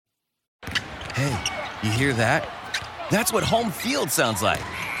Hey, you hear that? That's what home field sounds like.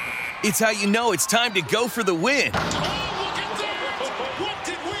 It's how you know it's time to go for the win. What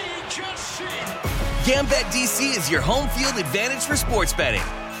did we just see? Gambit DC is your home field advantage for sports betting.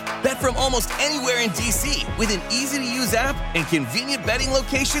 Bet from almost anywhere in DC with an easy-to-use app and convenient betting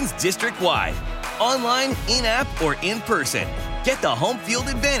locations district-wide. Online, in-app, or in person. Get the home field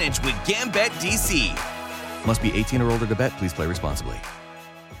advantage with Gambit DC. Must be 18 or older to bet. Please play responsibly.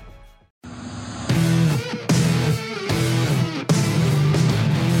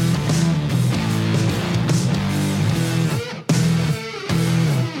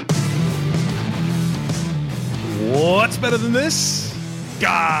 What's better than this?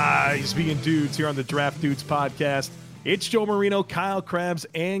 Guys being dudes here on the Draft Dudes podcast. It's Joe Marino, Kyle Krabs,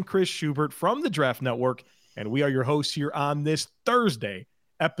 and Chris Schubert from the Draft Network, and we are your hosts here on this Thursday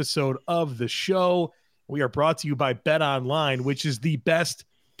episode of the show. We are brought to you by Bet Online, which is the best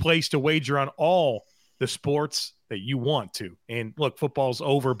place to wager on all the sports that you want to. And look, football's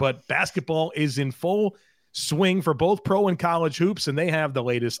over, but basketball is in full swing for both pro and college hoops, and they have the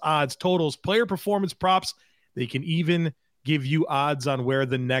latest odds, totals, player performance props. They can even give you odds on where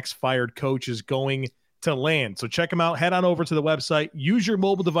the next fired coach is going to land. So check them out. Head on over to the website, use your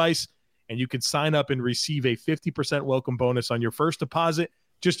mobile device, and you can sign up and receive a 50% welcome bonus on your first deposit.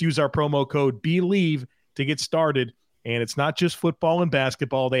 Just use our promo code BELIEVE to get started. And it's not just football and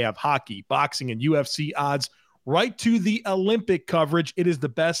basketball. They have hockey, boxing, and UFC odds right to the Olympic coverage. It is the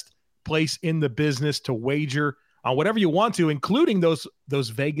best place in the business to wager on whatever you want to, including those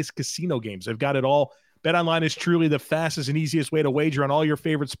Vegas casino games. They've got it all. BetOnline is truly the fastest and easiest way to wager on all your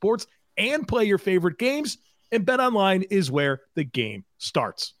favorite sports and play your favorite games. And BetOnline is where the game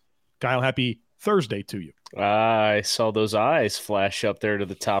starts. Kyle, happy Thursday to you. I saw those eyes flash up there to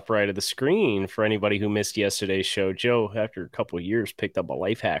the top right of the screen for anybody who missed yesterday's show. Joe, after a couple of years, picked up a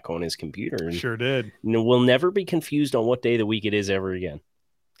life hack on his computer. And sure did. We'll never be confused on what day of the week it is ever again.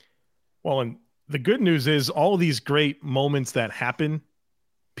 Well, and the good news is all of these great moments that happen,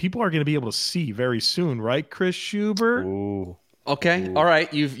 people are going to be able to see very soon, right, Chris Schubert? Ooh. Okay, all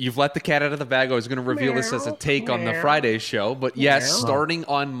right. You've let the cat out of the bag. I was going to reveal this as a take on the Friday show, but yes, starting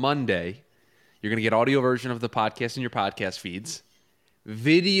on Monday, you're going to get audio version of the podcast in your podcast feeds,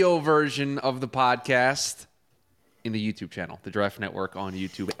 video version of the podcast in the YouTube channel, the Draft Network on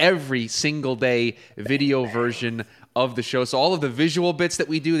YouTube. Every single day, video version of the show. So all of the visual bits that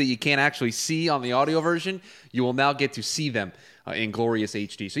we do that you can't actually see on the audio version, you will now get to see them in glorious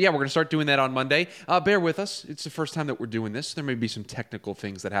HD. So yeah, we're going to start doing that on Monday. Bear with us. It's the first time that we're doing this. There may be some technical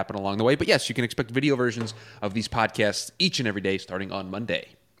things that happen along the way. But yes, you can expect video versions of these podcasts each and every day starting on Monday.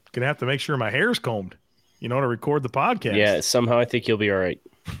 Going to have to make sure my hair's combed, to record the podcast. Yeah, somehow I think you'll be all right.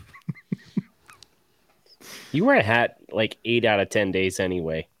 You wear a hat like 8 out of 10 days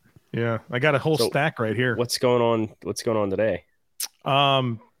anyway. Yeah, I got a whole stack right here. What's going on today?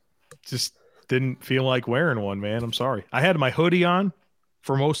 Just didn't feel like wearing one, man. I'm sorry. I had my hoodie on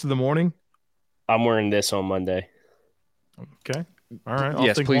for most of the morning. I'm wearing this on Monday. Okay. All right. I'll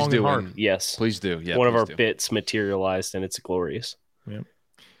yes, think please long do. and hard. Yes, please do. Yeah, one of our bits materialized, and it's glorious. Yeah.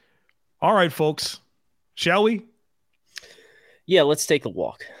 All right, folks. Shall we? Yeah, let's take a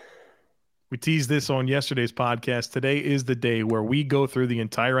walk. We teased this on yesterday's podcast. Today is the day where we go through the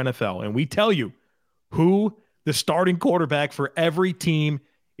entire NFL and we tell you who the starting quarterback for every team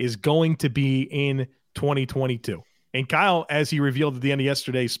is going to be in 2022. And Kyle, as he revealed at the end of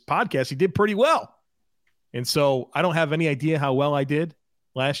yesterday's podcast, he did pretty well. And so I don't have any idea how well I did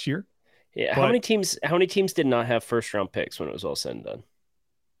last year. Yeah. How many teams did not have first round picks when it was all said and done?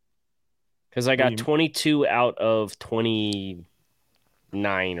 Because I got 22 out of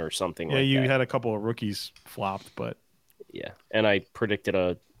 29 or something like that. Yeah, you had a couple of rookies flopped, but yeah. And I predicted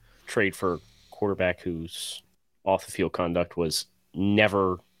a trade for quarterback whose off the field conduct was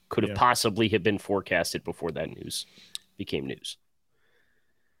never could have possibly have been forecasted before that news became news.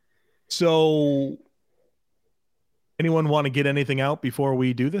 So anyone want to get anything out before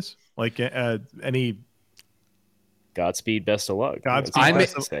we do this? Like any Godspeed, best of luck.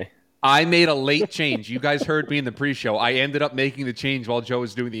 Godspeed. I made a late change. You guys heard me in the pre-show. I ended up making the change while Joe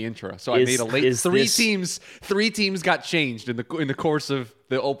was doing the intro. So I made a late three teams got changed in the course of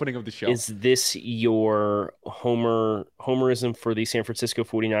the opening of the show. Is this your homerism for the San Francisco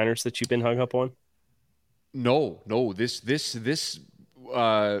 49ers that you've been hung up on? No. This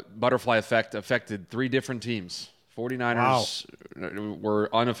butterfly effect affected 3 different teams. 49ers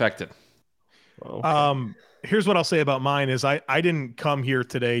were unaffected. Okay. Here's what I'll say about mine is I didn't come here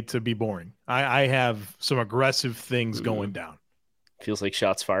today to be boring. I have some aggressive things going down. Feels like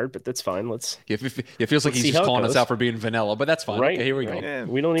shots fired, but that's fine. It feels like he's just calling us out for being vanilla, but that's fine. Right. Okay, here we go. Yeah,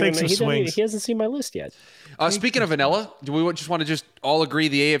 We don't take even. some swings. He hasn't seen my list yet. Speaking of vanilla, do we just want to just all agree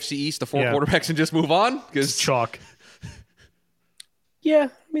the AFC East, the 4 quarterbacks, and just move on? It's chalk. Yeah,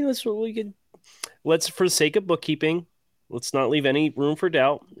 I mean, let's for the sake of bookkeeping, let's not leave any room for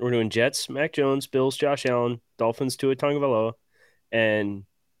doubt. We're doing Jets, Mac Jones, Bills, Josh Allen, Dolphins, Tua Tagovailoa, and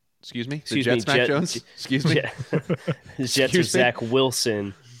Excuse me, Mac Jones. Excuse me, Jets are Zach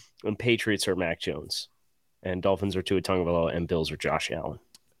Wilson, and Patriots are Mac Jones, and Dolphins are Tua Tagovailoa, and Bills are Josh Allen.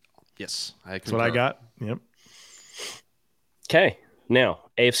 Yes, that's what I got. Yep. Okay, now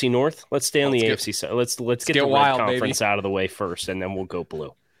AFC North. Let's stay on the AFC side. Let's get the wild, red conference baby. out of the way first, and then we'll go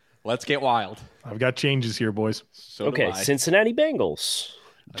blue. Let's get wild. I've got changes here, boys. Okay, Cincinnati Bengals.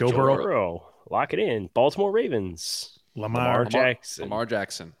 Joe Burrow. Lock it in. Baltimore Ravens. Lamar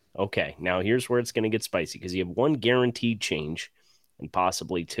Jackson. Okay, now here's where it's going to get spicy because you have one guaranteed change and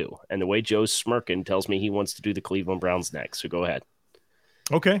possibly 2. And the way Joe's smirking tells me he wants to do the Cleveland Browns next. So go ahead.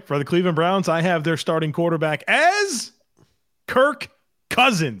 Okay, for the Cleveland Browns, I have their starting quarterback as Kirk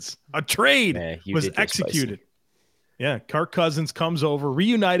Cousins. A trade was executed. Spicy. Yeah, Kirk Cousins comes over,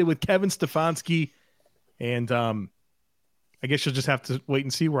 reunited with Kevin Stefanski, and I guess you'll just have to wait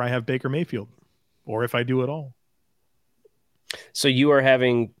and see where I have Baker Mayfield, or if I do at all. So you are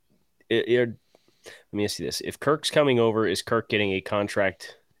having let me ask you this. If Kirk's coming over, is Kirk getting a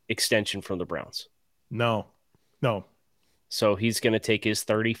contract extension from the Browns? No. So he's going to take his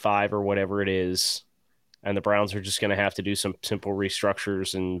 35 or whatever it is, and the Browns are just going to have to do some simple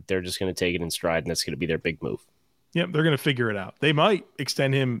restructures, and they're just going to take it in stride, and that's going to be their big move. Yep, they're going to figure it out. They might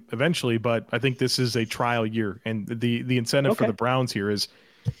extend him eventually, but I think this is a trial year, and the incentive for the Browns here is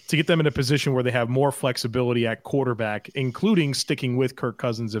to get them in a position where they have more flexibility at quarterback, including sticking with Kirk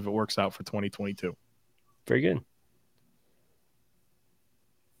Cousins if it works out for 2022. Very good.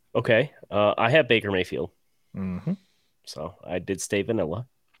 Okay, I have Baker Mayfield. Mm-hmm. So I did stay vanilla.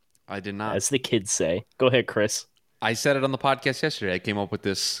 I did not. As the kids say. Go ahead, Chris. I said it on the podcast yesterday. I came up with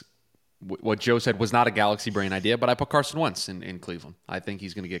this. What Joe said was not a galaxy brain idea, but I put Carson Wentz in Cleveland. I think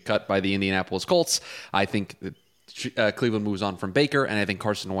he's going to get cut by the Indianapolis Colts. I think that Cleveland moves on from Baker, and I think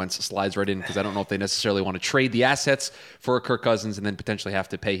Carson Wentz slides right in because I don't know if they necessarily want to trade the assets for Kirk Cousins and then potentially have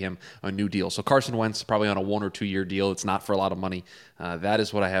to pay him a new deal. So Carson Wentz probably on a 1 or 2 year deal. It's not for a lot of money. That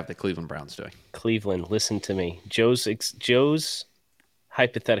is what I have the Cleveland Browns doing. Cleveland, listen to me. Joe's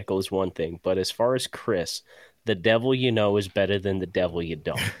hypothetical is one thing, but as far as Chris, the devil you know is better than the devil you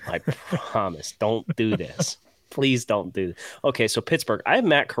don't. I promise. Don't do this. Please don't do this. Okay, so Pittsburgh. I have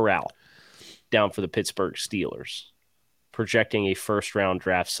Matt Corral down for the Pittsburgh Steelers, projecting a first-round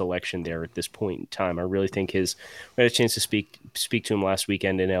draft selection there at this point in time. I really think we had a chance to speak to him last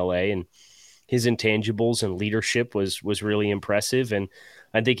weekend in L.A., and his intangibles and leadership was really impressive. And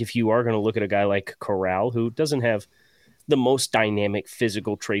I think if you are going to look at a guy like Corral, who doesn't have the most dynamic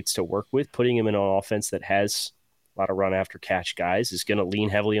physical traits to work with, putting him in an offense that has a lot of run after catch guys is going to lean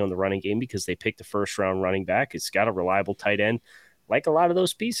heavily on the running game because they picked the first round running back. It's got a reliable tight end like a lot of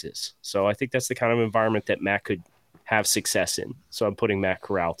those pieces. So I think that's the kind of environment that Matt could have success in. So I'm putting Matt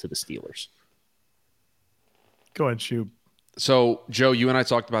Corral to the Steelers. Go ahead, Shub. So, Joe, you and I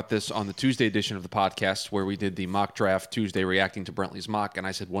talked about this on the Tuesday edition of the podcast where we did the mock draft Tuesday reacting to Brentley's mock, and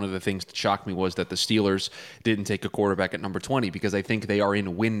I said one of the things that shocked me was that the Steelers didn't take a quarterback at number 20 because I think they are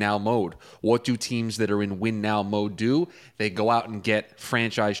in win-now mode. What do teams that are in win-now mode do? They go out and get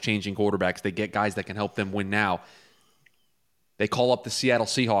franchise-changing quarterbacks. They get guys that can help them win now. They call up the Seattle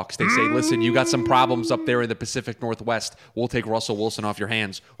Seahawks. They say, listen, you got some problems up there in the Pacific Northwest. We'll take Russell Wilson off your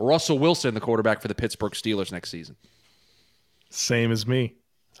hands. Russell Wilson, the quarterback for the Pittsburgh Steelers next season. Same as me.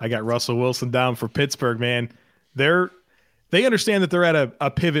 I got Russell Wilson down for Pittsburgh, man. They understand that they're at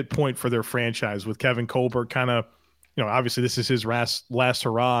a pivot point for their franchise with Kevin Colbert kind of, obviously this is his last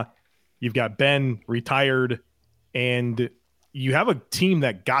hurrah. You've got Ben retired, and you have a team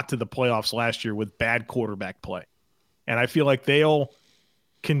that got to the playoffs last year with bad quarterback play. And I feel like they'll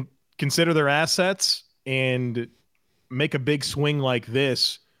consider their assets and make a big swing like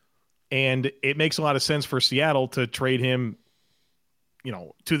this. And it makes a lot of sense for Seattle to trade him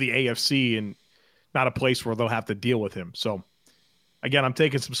to the AFC and not a place where they'll have to deal with him. So, again, I'm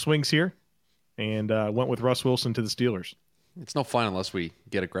taking some swings here and went with Russ Wilson to the Steelers. It's no fun unless we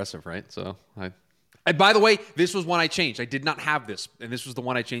get aggressive, right? So, and by the way, this was one I changed. I did not have this, and this was the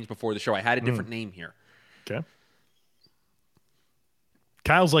one I changed before the show. I had a different name here. Okay.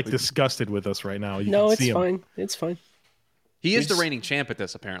 Kyle's disgusted with us right now. No, it's fine. It's fine. He is the reigning champ at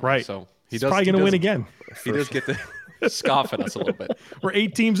this, apparently. Right. So he's probably going to win again. He does get to scoff at us a little bit. We're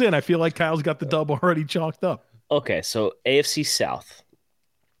 8 teams in. I feel like Kyle's got the dub already chalked up. Okay, so AFC South.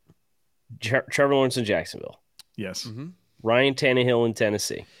 Trevor Lawrence in Jacksonville. Yes. Mm-hmm. Ryan Tannehill in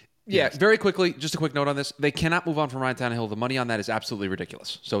Tennessee. Yeah, very quickly, just a quick note on this. They cannot move on from Ryan Tannehill. The money on that is absolutely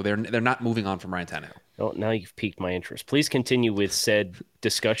ridiculous. So they're not moving on from Ryan Tannehill. Oh, now you've piqued my interest. Please continue with said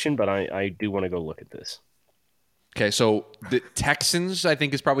discussion, but I do want to go look at this. Okay, so the Texans, I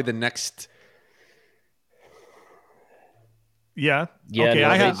think, is probably the next. Yeah. Yeah,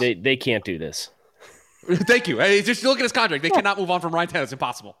 okay, no, they can't do this. Thank you. Hey, just look at his contract. They cannot move on from Ryan Tannehill. It's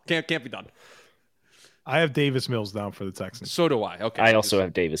impossible. Can't be done. I have Davis Mills down for the Texans. So do I. Okay. I also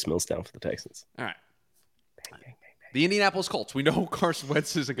have Davis Mills down for the Texans. All right. The Indianapolis Colts. We know Carson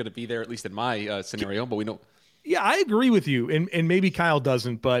Wentz isn't going to be there, at least in my scenario, but we know. Yeah, I agree with you, and maybe Kyle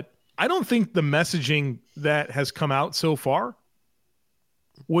doesn't, but I don't think the messaging that has come out so far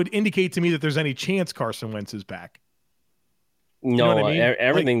would indicate to me that there's any chance Carson Wentz is back. No, you know what I mean?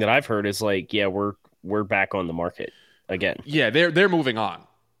 Everything that I've heard is like, yeah, we're back on the market again. Yeah, they're moving on.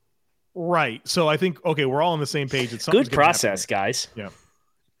 Right. So I think, okay, we're all on the same page. It's Good process, guys. Yeah.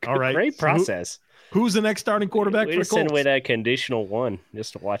 All right. Great process. Who's the next starting quarterback for the Colts? Send away that conditional one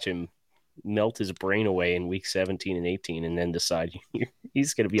just to watch him melt his brain away in week 17 and 18 and then decide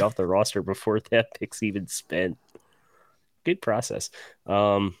he's going to be off the roster before that pick's even spent. Good process.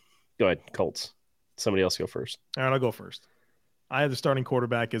 Go ahead, Colts. Somebody else go first. All right, I'll go first. I have the starting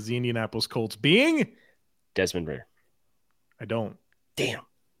quarterback as the Indianapolis Colts being Desmond Ridder. I don't. Damn.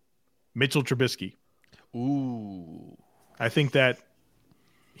 Mitchell Trubisky. Ooh. I think that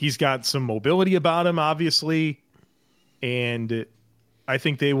he's got some mobility about him, obviously, and I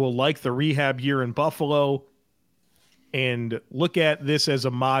think they will like the rehab year in Buffalo and look at this as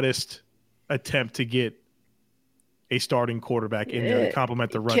a modest attempt to get a starting quarterback in there to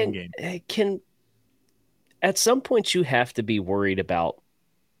complement the running game. At some point, you have to be worried about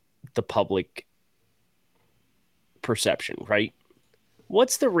the public perception, right?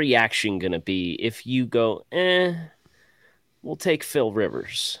 What's the reaction going to be if you go, we'll take Phil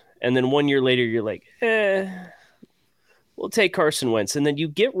Rivers. And then 1 year later, you're like, we'll take Carson Wentz. And then you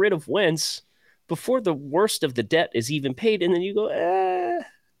get rid of Wentz before the worst of the debt is even paid. And then you go,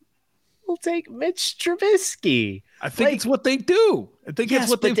 we'll take Mitch Trubisky. I think it's what they do. I think it's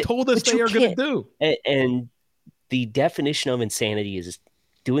what they've told us they are going to do. And the definition of insanity is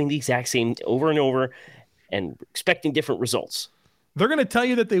doing the exact same over and over and expecting different results. They're going to tell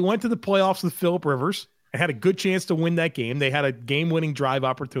you that they went to the playoffs with Phillip Rivers and had a good chance to win that game. They had a game-winning drive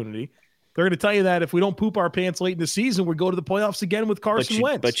opportunity. They're going to tell you that if we don't poop our pants late in the season, we go to the playoffs again with Carson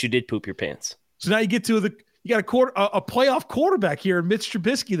Wentz. But you did poop your pants. So now you get to you got a playoff quarterback here in Mitch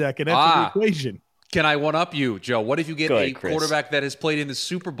Trubisky that can enter the equation. Can I one-up you, Joe? What if you get ahead, Chris. Quarterback that has played in the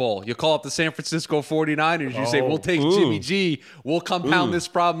Super Bowl? You call up the San Francisco 49ers. You say, we'll take Jimmy G. We'll compound this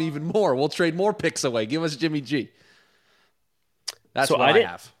problem even more. We'll trade more picks away. Give us Jimmy G. That's what I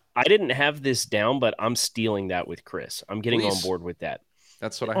have. I didn't have this down, but I'm stealing that with Chris. I'm getting on board with that.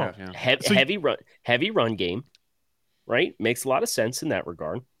 That's what I have, yeah. Heavy run game, right? Makes a lot of sense in that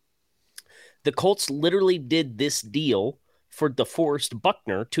regard. The Colts literally did this deal for DeForest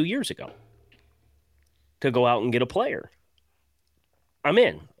Buckner 2 years ago to go out and get a player. I'm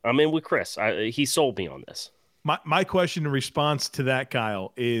in with Chris. He sold me on this. My question in response to that,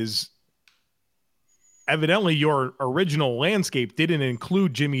 Kyle, is evidently your original landscape didn't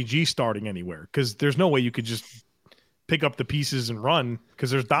include Jimmy G starting anywhere because there's no way you could just pick up the pieces and run because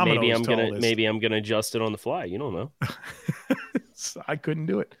there's dominoes. Maybe I'm gonna adjust it on the fly. You don't know. I couldn't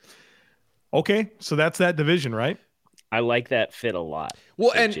do it. Okay, so that's that division, right? I like that fit a lot.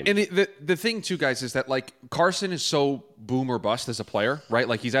 Well, and the thing too, guys, is that like Carson is so boom or bust as a player, right?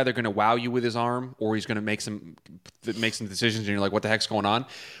 Like he's either going to wow you with his arm or he's going to make some decisions, and you're like, what the heck's going on?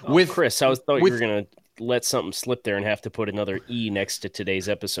 With Chris, I thought you were going to let something slip there and have to put another E next to today's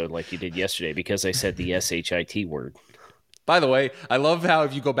episode like you did yesterday because I said the SHIT word. By the way, I love how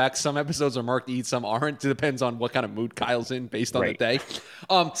if you go back, some episodes are marked E, some aren't. It depends on what kind of mood Kyle's in based on the day.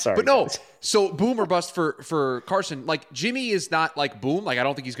 Sorry, but no, guys. So boom or bust for Carson. Like Jimmy is not like boom. Like I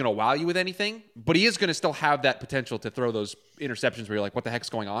don't think he's going to wow you with anything, but he is going to still have that potential to throw those interceptions where you're like, what the heck's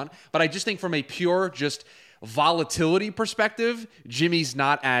going on? But I just think from a pure just volatility perspective, Jimmy's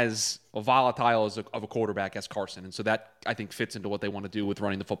not as volatile of a quarterback as Carson, and so that I think fits into what they want to do with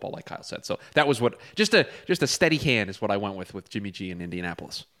running the football, like Kyle said. So that was what just a steady hand is what I went with Jimmy G in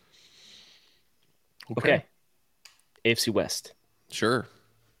Indianapolis. Okay. AFC West. Sure.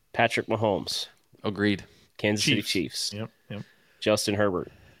 Patrick Mahomes. Agreed. Kansas City Chiefs. Yep. Justin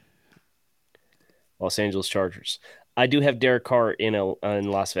Herbert. Los Angeles Chargers. I do have Derek Carr in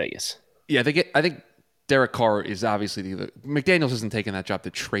Las Vegas. Yeah, I think Derek Carr is obviously McDaniels isn't taking that job to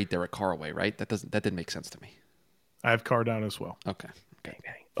trade Derek Carr away, right? That didn't make sense to me. I have Carr down as well. Okay.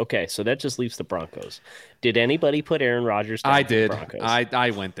 Okay, so that just leaves the Broncos. Did anybody put Aaron Rodgers down I for did. the Broncos?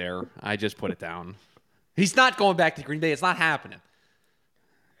 I went there. I just put it down. He's not going back to Green Bay. It's not happening.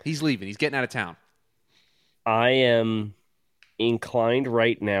 He's leaving. He's getting out of town. I am inclined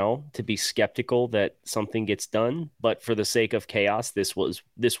right now to be skeptical that something gets done, but for the sake of chaos, this was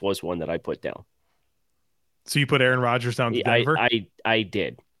one that I put down. So you put Aaron Rodgers down to Denver? I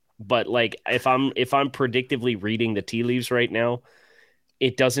did. But like if I'm predictively reading the tea leaves right now,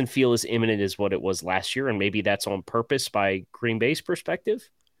 it doesn't feel as imminent as what it was last year, and maybe that's on purpose by Green Bay's perspective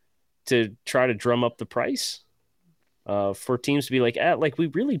to try to drum up the price for teams to be like we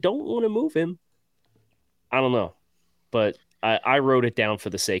really don't want to move him. I don't know, but I wrote it down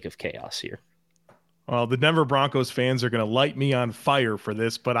for the sake of chaos here. Well, the Denver Broncos fans are going to light me on fire for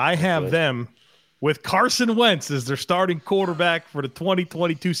this, but I have them with Carson Wentz as their starting quarterback for the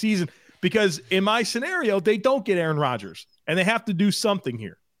 2022 season because in my scenario, they don't get Aaron Rodgers. And they have to do something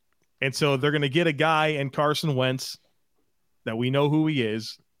here. And so they're going to get a guy in Carson Wentz that we know who he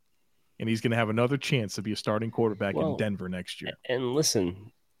is, and he's going to have another chance to be a starting quarterback in Denver next year. And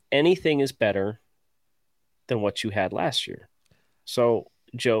listen, anything is better than what you had last year. So,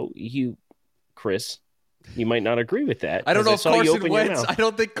 Joe, Chris, you might not agree with that. I don't know if Carson Wentz – I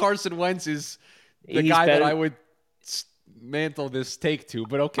don't think Carson Wentz is the guy that I would mantle this take to,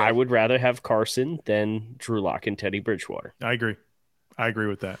 but okay. I would rather have Carson than Drew Lock and Teddy Bridgewater. I agree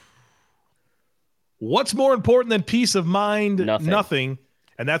with that. What's more important than peace of mind? Nothing.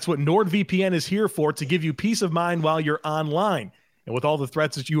 And that's what NordVPN is here for, to give you peace of mind while you're online. And with all the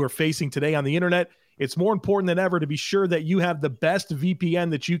threats that you are facing today on the internet, it's more important than ever to be sure that you have the best VPN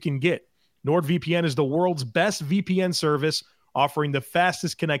that you can get. NordVPN is the world's best VPN service, offering the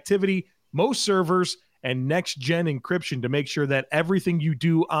fastest connectivity, most servers, and next-gen encryption to make sure that everything you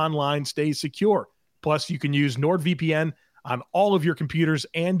do online stays secure. Plus, you can use NordVPN on all of your computers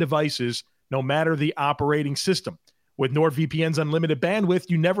and devices, no matter the operating system. With NordVPN's unlimited bandwidth,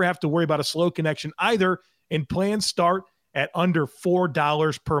 you never have to worry about a slow connection either, and plans start at under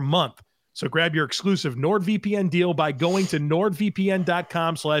 $4 per month. So grab your exclusive NordVPN deal by going to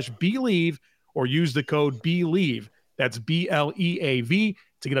nordvpn.com/Bleav or use the code BLEAV. That's BLEAV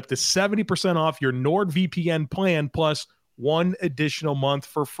to get up to 70% off your NordVPN plan plus one additional month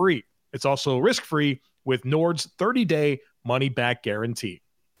for free. It's also risk-free with Nord's 30-day money-back guarantee.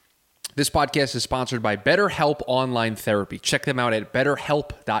 This podcast is sponsored by BetterHelp Online Therapy. Check them out at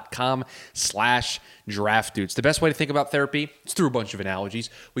betterhelp.com/draftdudes. The best way to think about therapy is through a bunch of analogies.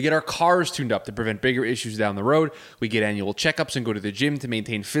 We get our cars tuned up to prevent bigger issues down the road. We get annual checkups and go to the gym to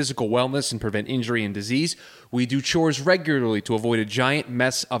maintain physical wellness and prevent injury and disease. We do chores regularly to avoid a giant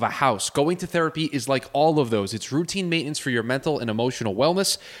mess of a house. Going to therapy is like all of those. It's routine maintenance for your mental and emotional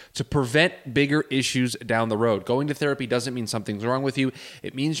wellness to prevent bigger issues down the road. Going to therapy doesn't mean something's wrong with you.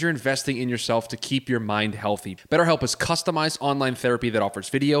 It means you're investing in yourself to keep your mind healthy. BetterHelp is customized online therapy that offers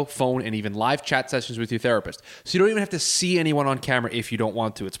video, phone, and even live chat sessions with your therapist. So you don't even have to see anyone on camera if you don't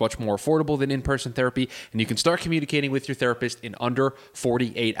want to. It's much more affordable than in-person therapy, and you can start communicating with your therapist in under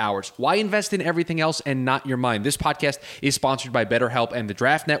 48 hours. Why invest in everything else and not your mind? This podcast is sponsored by BetterHelp, and the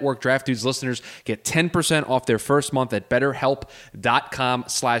Draft Network Draft Dudes listeners get 10% off their first month at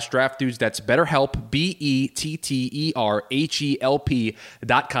betterhelp.com/draftdudes. That's BetterHelp,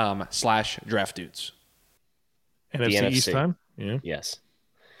 BetterHelp.com/draftdudes. NFC East time? Yeah. Yes.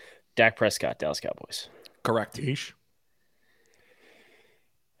 Dak Prescott, Dallas Cowboys. Correct. Ish.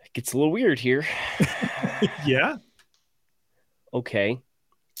 It gets a little weird here. Yeah. Okay.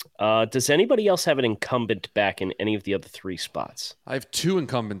 Does anybody else have an incumbent back in any of the other three spots? I have two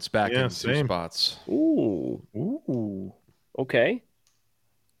incumbents back in two spots. Ooh. Okay.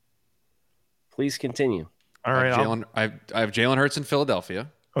 Please continue. All right. I have Jalen Hurts in Philadelphia.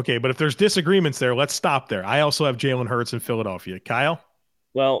 Okay, but if there's disagreements there, let's stop there. I also have Jalen Hurts in Philadelphia. Kyle?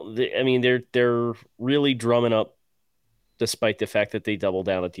 Well, they're really drumming up, despite the fact that they doubled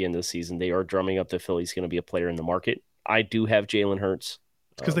down at the end of the season. They are drumming up that Philly's going to be a player in the market. I do have Jalen Hurts.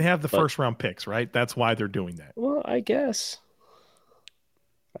 Because they have the first-round picks, right? That's why they're doing that. Well, I guess.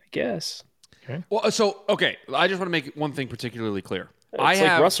 Okay. Well, I just want to make one thing particularly clear.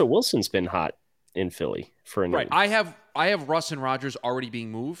 Russell Wilson's been hot in Philly for a right. I have Russ and Rodgers already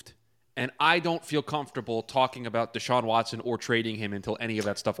being moved, and I don't feel comfortable talking about Deshaun Watson or trading him until any of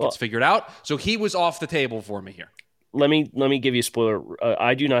that stuff gets figured out. So he was off the table for me here. Let me give you a spoiler.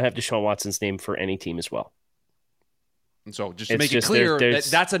 I do not have Deshaun Watson's name for any team as well. And so just to make it clear,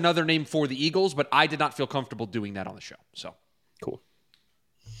 that's another name for the Eagles, but I did not feel comfortable doing that on the show. So cool.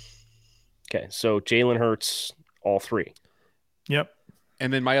 Okay, so Jalen Hurts, all three. Yep.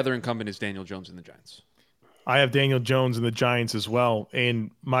 And then my other incumbent is Daniel Jones in the Giants. I have Daniel Jones and the Giants as well.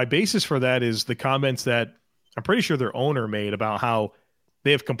 And my basis for that is the comments that I'm pretty sure their owner made about how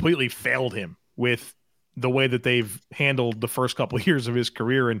they have completely failed him with the way that they've handled the first couple of years of his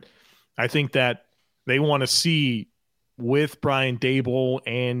career. And I think that they want to see with Brian Daboll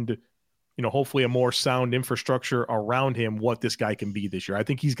and, hopefully a more sound infrastructure around him, what this guy can be this year. I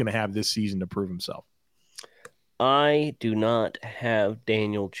think he's going to have this season to prove himself. I do not have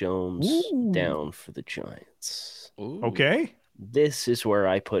Daniel Jones down for the Giants. Ooh. Okay. This is where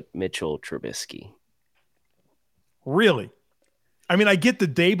I put Mitchell Trubisky. Really? I mean, I get the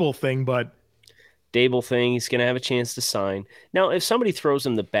Daboll thing, but Daboll thing, he's going to have a chance to sign. Now, if somebody throws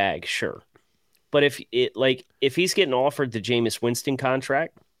him the bag, sure. But if he's getting offered the Jameis Winston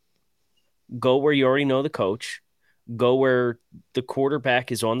contract, go where you already know the coach, go where the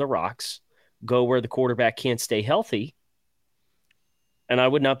quarterback is on the rocks, go where the quarterback can't stay healthy. And I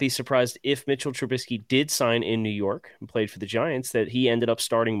would not be surprised if Mitchell Trubisky did sign in New York and played for the Giants, that he ended up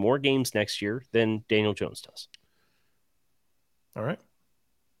starting more games next year than Daniel Jones does. All right.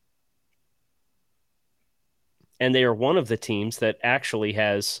 And they are one of the teams that actually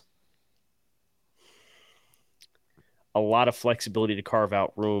has a lot of flexibility to carve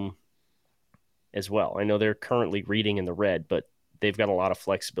out room as well. I know they're currently reading in the red, but they've got a lot of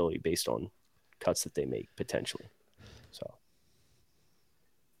flexibility based on cuts that they make potentially. So,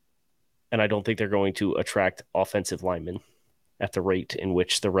 and I don't think they're going to attract offensive linemen at the rate in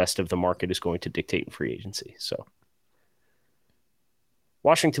which the rest of the market is going to dictate in free agency. So,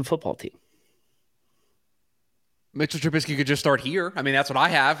 Washington football team. Mitchell Trubisky could just start here. I mean, that's what I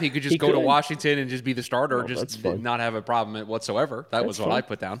have. He could just go to Washington and just be the starter, just not have a problem whatsoever. That was what I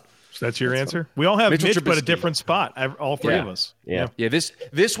put down. So that's your answer? We all have Mitch, but a different spot. All three of us. Yeah.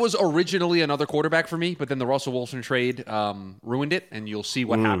 This was originally another quarterback for me, but then the Russell Wilson trade ruined it, and you'll see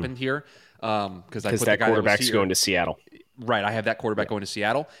what happened here. Because that quarterback's going to Seattle. Right, I have that quarterback going to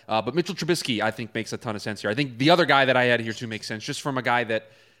Seattle. But Mitchell Trubisky, I think, makes a ton of sense here. I think the other guy that I had here, too, makes sense, just from a guy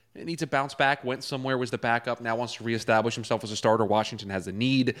that needs to bounce back, went somewhere, was the backup, now wants to reestablish himself as a starter. Washington has a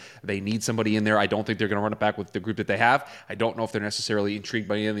need. They need somebody in there. I don't think they're going to run it back with the group that they have. I don't know if they're necessarily intrigued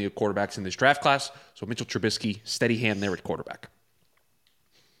by any of the quarterbacks in this draft class. So Mitchell Trubisky, steady hand there at quarterback.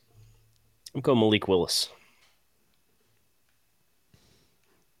 I'm going Malik Willis.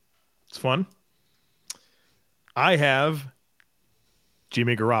 It's fun. I have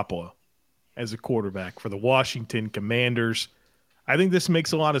Jimmy Garoppolo as a quarterback for the Washington Commanders. I think this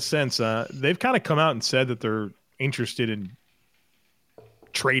makes a lot of sense. They've kind of come out and said that they're interested in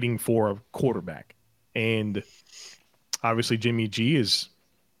trading for a quarterback. And obviously Jimmy G is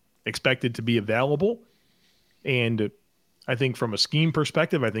expected to be available. And I think from a scheme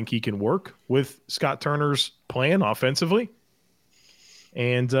perspective, I think he can work with Scott Turner's plan offensively.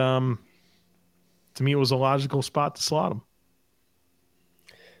 And to me, it was a logical spot to slot him.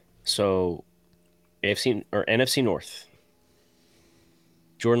 So AFC or NFC North.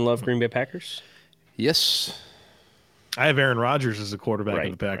 Jordan Love, Green Bay Packers? Yes. I have Aaron Rodgers as the quarterback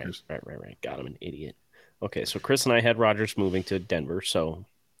of the Packers. Right. God, I'm an idiot. Okay, so Chris and I had Rodgers moving to Denver, so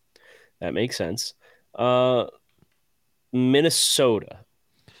that makes sense. Minnesota.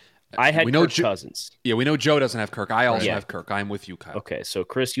 I had Kirk Cousins. Yeah, we know Joe doesn't have Kirk. I also have Kirk. I'm with you, Kyle. Okay, so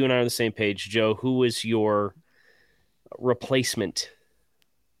Chris, you and I are on the same page. Joe, who is your replacement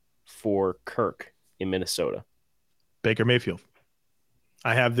for Kirk in Minnesota? Baker Mayfield.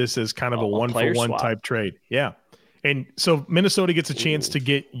 I have this as kind of a one-for-one type trade. Yeah. And so Minnesota gets a chance to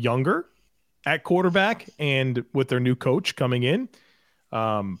get younger at quarterback, and with their new coach coming in,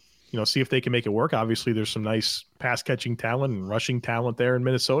 see if they can make it work. Obviously, there's some nice pass-catching talent and rushing talent there in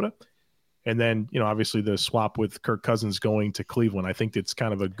Minnesota. And then, obviously the swap with Kirk Cousins going to Cleveland. I think it's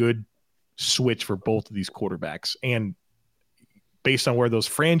kind of a good switch for both of these quarterbacks. And based on where those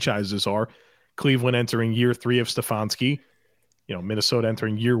franchises are, Cleveland entering year 3 of Stefanski, Minnesota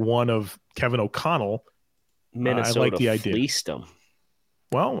entering year 1 of Kevin O'Connell. Minnesota I like the idea. Fleeced them.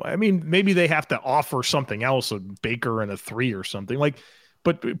 Well, I mean, maybe they have to offer something else, a Baker and a 3 or something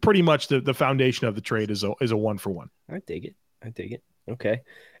but pretty much the foundation of the trade is a 1-for-1. I dig it. Okay.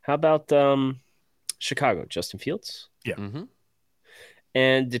 How about Chicago? Justin Fields? Yeah. Mm-hmm.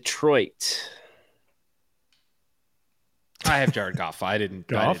 And Detroit? I have Jared Goff.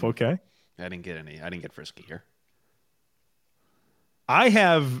 Okay. I didn't get frisky here. I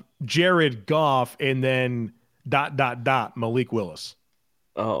have Jared Goff and then ... Malik Willis.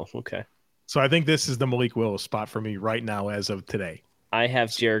 Oh, okay. So I think this is the Malik Willis spot for me right now as of today. I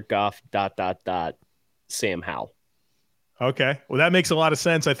have Jared Goff ... Sam Howell. Okay. Well, that makes a lot of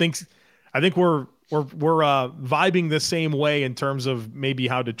sense. I think we're vibing the same way in terms of maybe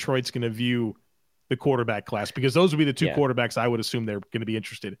how Detroit's going to view the quarterback class, because those would be the two Yeah. quarterbacks I would assume they're going to be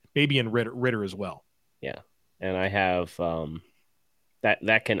interested, maybe in Ritter as well. Yeah. And I have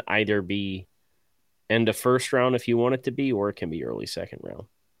that can either be end of first round if you want it to be, or it can be early second round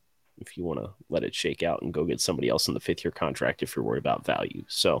if you want to let it shake out and go get somebody else in the 5th-year contract if you're worried about value.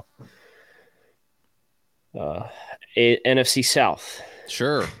 So NFC South.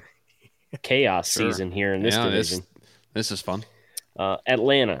 Sure. Chaos Sure. season here in this division. This is fun.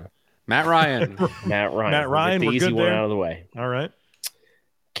 Atlanta. Matt Ryan. Matt Ryan. Matt Ryan, Get the we're easy good one there. out of the way. All right.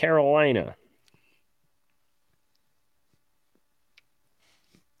 Carolina.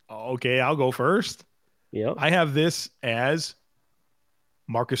 Okay, I'll go first. Yep. I have this as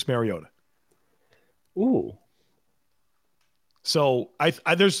Marcus Mariota. Ooh. So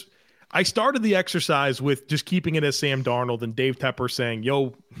I started the exercise with just keeping it as Sam Darnold and Dave Tepper saying,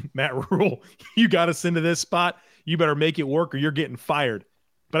 yo, Matt Rule, you got us into this spot. You better make it work or you're getting fired.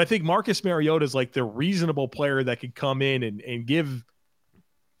 But I think Marcus Mariota is like the reasonable player that could come in and give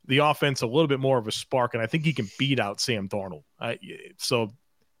the offense a little bit more of a spark. And I think he can beat out Sam Darnold. So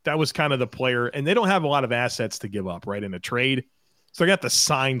that was kind of the player. And they don't have a lot of assets to give up, right, in a trade. So they got to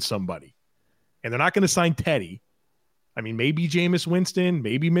sign somebody. And they're not going to sign Teddy. I mean, maybe Jameis Winston,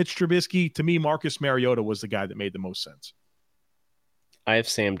 maybe Mitch Trubisky. To me, Marcus Mariota was the guy that made the most sense. I have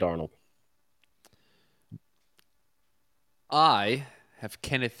Sam Darnold. I have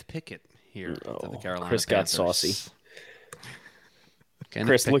Kenneth Pickett here to the Carolina Chris got Panthers. saucy. Kenneth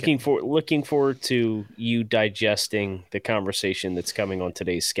Chris, Pickett. looking forward to you digesting the conversation that's coming on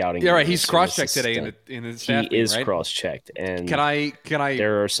today's scouting. Yeah, right. unit He's as soon cross-checked as this today is in done. the He staff meeting, is right? cross-checked, and Can I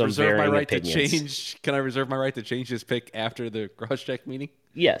there are some reserve my varying right opinions. to change? Can I reserve my right to change this pick after the cross-check meeting?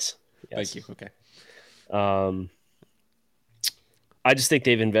 Yes. Thank you. Okay. I just think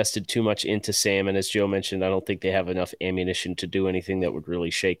they've invested too much into Sam, and as Joe mentioned, I don't think they have enough ammunition to do anything that would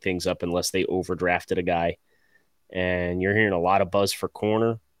really shake things up unless they overdrafted a guy. And you're hearing a lot of buzz for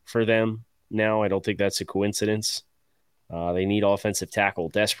corner for them now. I don't think that's a coincidence. They need offensive tackle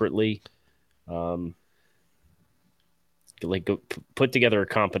desperately. Put together a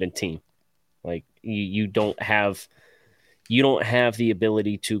competent team. Like you don't have the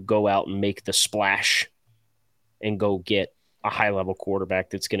ability to go out and make the splash and go get a high-level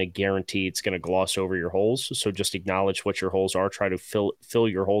quarterback that's going to guarantee it's going to gloss over your holes. So just acknowledge what your holes are, try to fill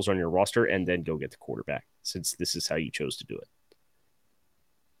your holes on your roster, and then go get the quarterback, since this is how you chose to do it.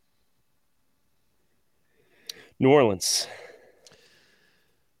 New Orleans.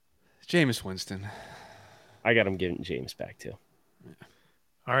 Jameis Winston. I got him giving James back, too.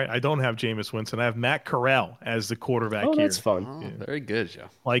 All right, I don't have Jameis Winston. I have Matt Corral as the quarterback Oh, here. that's fun. Oh, very good, Joe.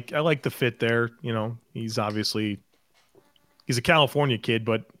 I like the fit there. You know, he's a California kid,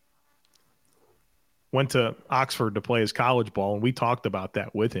 but went to Oxford to play his college ball, and we talked about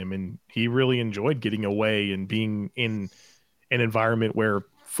that with him, and he really enjoyed getting away and being in an environment where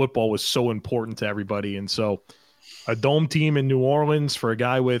football was so important to everybody. And so a dome team in New Orleans for a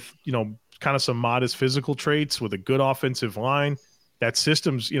guy with, you know, kind of some modest physical traits with a good offensive line, that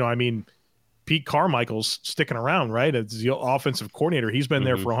system's, you know, I mean, Pete Carmichael's sticking around, right? As the offensive coordinator. He's been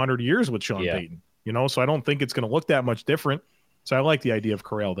there for 100 years with Sean Payton, you know, so I don't think it's going to look that much different. So I like the idea of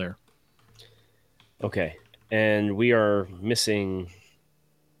Corral there. Okay. And we are missing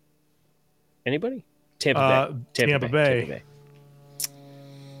anybody? Tampa Bay.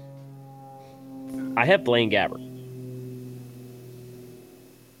 I have Blaine Gabbert.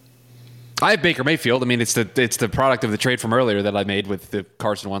 I have Baker Mayfield. I mean, it's the product of the trade from earlier that I made with the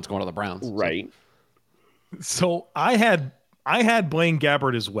Carson Wentz going to the Browns. Right. So I had Blaine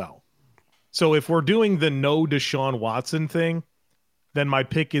Gabbert as well. So if we're doing the no Deshaun Watson thing, then my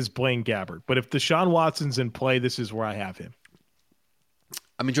pick is Blaine Gabbert. But if Deshaun Watson's in play, this is where I have him.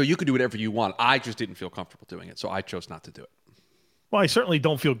 I mean, Joe, you can do whatever you want. I just didn't feel comfortable doing it, so I chose not to do it. Well, I certainly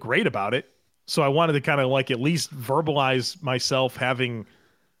don't feel great about it. So I wanted to kind of like at least verbalize myself having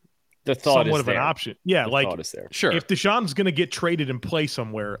the thought somewhat is of there. an option. Yeah, the like thought is there. Sure. If Deshaun's going to get traded and play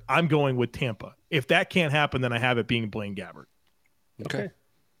somewhere, I'm going with Tampa. If that can't happen, then I have it being Blaine Gabbert. Okay.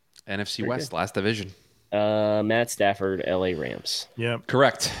 NFC Very West, good. last division. Matt Stafford, LA Rams. Yeah.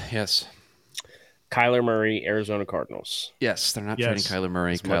 Correct. Yes. Kyler Murray, Arizona Cardinals. Yes, they're not Yes. trading Kyler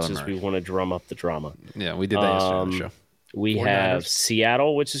Murray. As much as we want to drum up the drama. Yeah, we did that yesterday on the show. We 49ers. have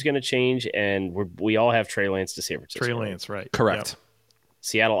Seattle, which is going to change, and we all have Trey Lance to San Francisco. Trey Lance, right. Correct.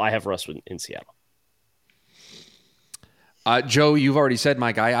 Seattle, I have Russ in Seattle. Joe, you've already said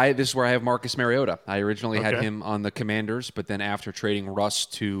my guy. This is where I have Marcus Mariota. I originally had Okay. him on the Commanders, but then after trading Russ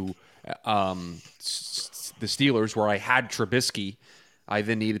to the Steelers, where I had Trubisky, I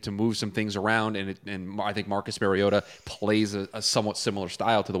then needed to move some things around, and I think Marcus Mariota plays a somewhat similar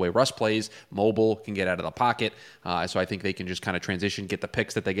style to the way Russ plays. Mobile, can get out of the pocket. So I think they can just kind of transition, get the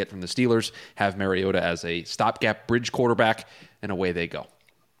picks that they get from the Steelers, have Mariota as a stopgap bridge quarterback, and away they go.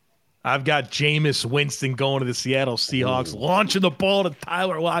 I've got Jameis Winston going to the Seattle Seahawks, launching the ball to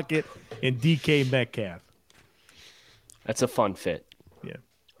Tyler Lockett and DK Metcalf. That's a fun fit. Yeah.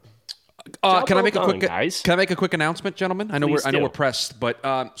 Can I make a quick announcement, gentlemen? I know we're pressed, but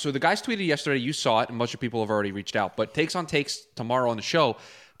so the guys tweeted yesterday. You saw it, and a bunch of people have already reached out. But Takes on Takes tomorrow on the show.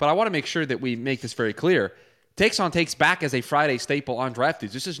 But I want to make sure that we make this very clear. Takes on Takes back as a Friday staple on Draft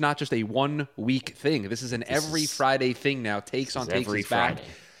Dudes. This is not just a 1 week thing. This is every Friday thing now. Takes on Takes is back. Friday.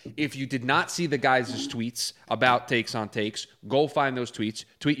 If you did not see the guys' tweets about Takes on Takes, go find those tweets.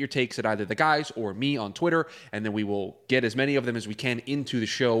 Tweet your takes at either the guys or me on Twitter, and then we will get as many of them as we can into the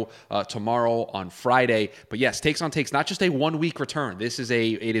show tomorrow on Friday. But yes, Takes on Takes, not just a 1 week return.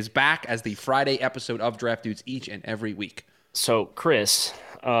 It is back as the Friday episode of Draft Dudes each and every week. So, Chris,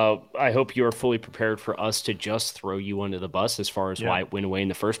 I hope you are fully prepared for us to just throw you under the bus as far as why it went away in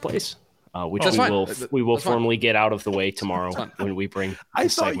the first place. Which we will formally get out of the way tomorrow when we bring. I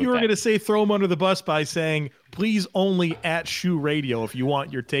thought you were going to say throw him under the bus by saying, please only at Shoe Radio if you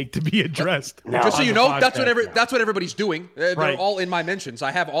want your take to be addressed. Just so you know, that's what everybody's doing. They're all in my mentions.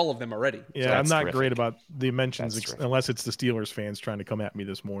 I have all of them already. Yeah, so I'm not great about the mentions unless it's the Steelers fans trying to come at me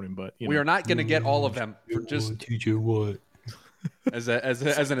this morning. But we are not going to get all of them. TJ Watt. As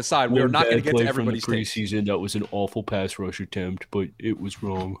an aside, we are not going to get to everybody's from the preseason. That was an awful pass rush attempt, but it was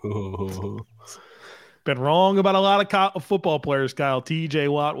wrong. Been wrong about a lot of football players, Kyle.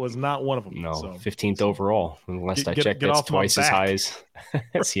 TJ Watt was not one of them. No, 15th overall. Unless I checked, that's twice as high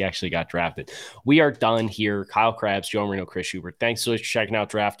as he actually got drafted. We are done here. Kyle Krabs, Joe Marino, Chris Schubert. Thanks so much for checking out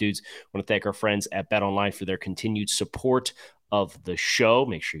Draft Dudes. I want to thank our friends at BetOnline for their continued support of the show.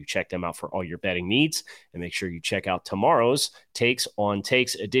 Make sure you check them out for all your betting needs, and make sure you check out tomorrow's Takes on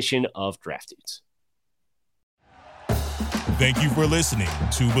Takes edition of Draft Dudes. Thank you for listening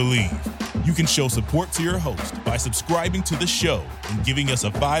to Believe. You can show support to your host by subscribing to the show and giving us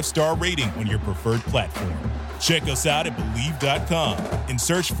a 5-star rating on your preferred platform. Check us out at Believe.com and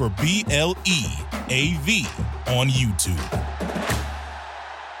search for BLEAV on YouTube.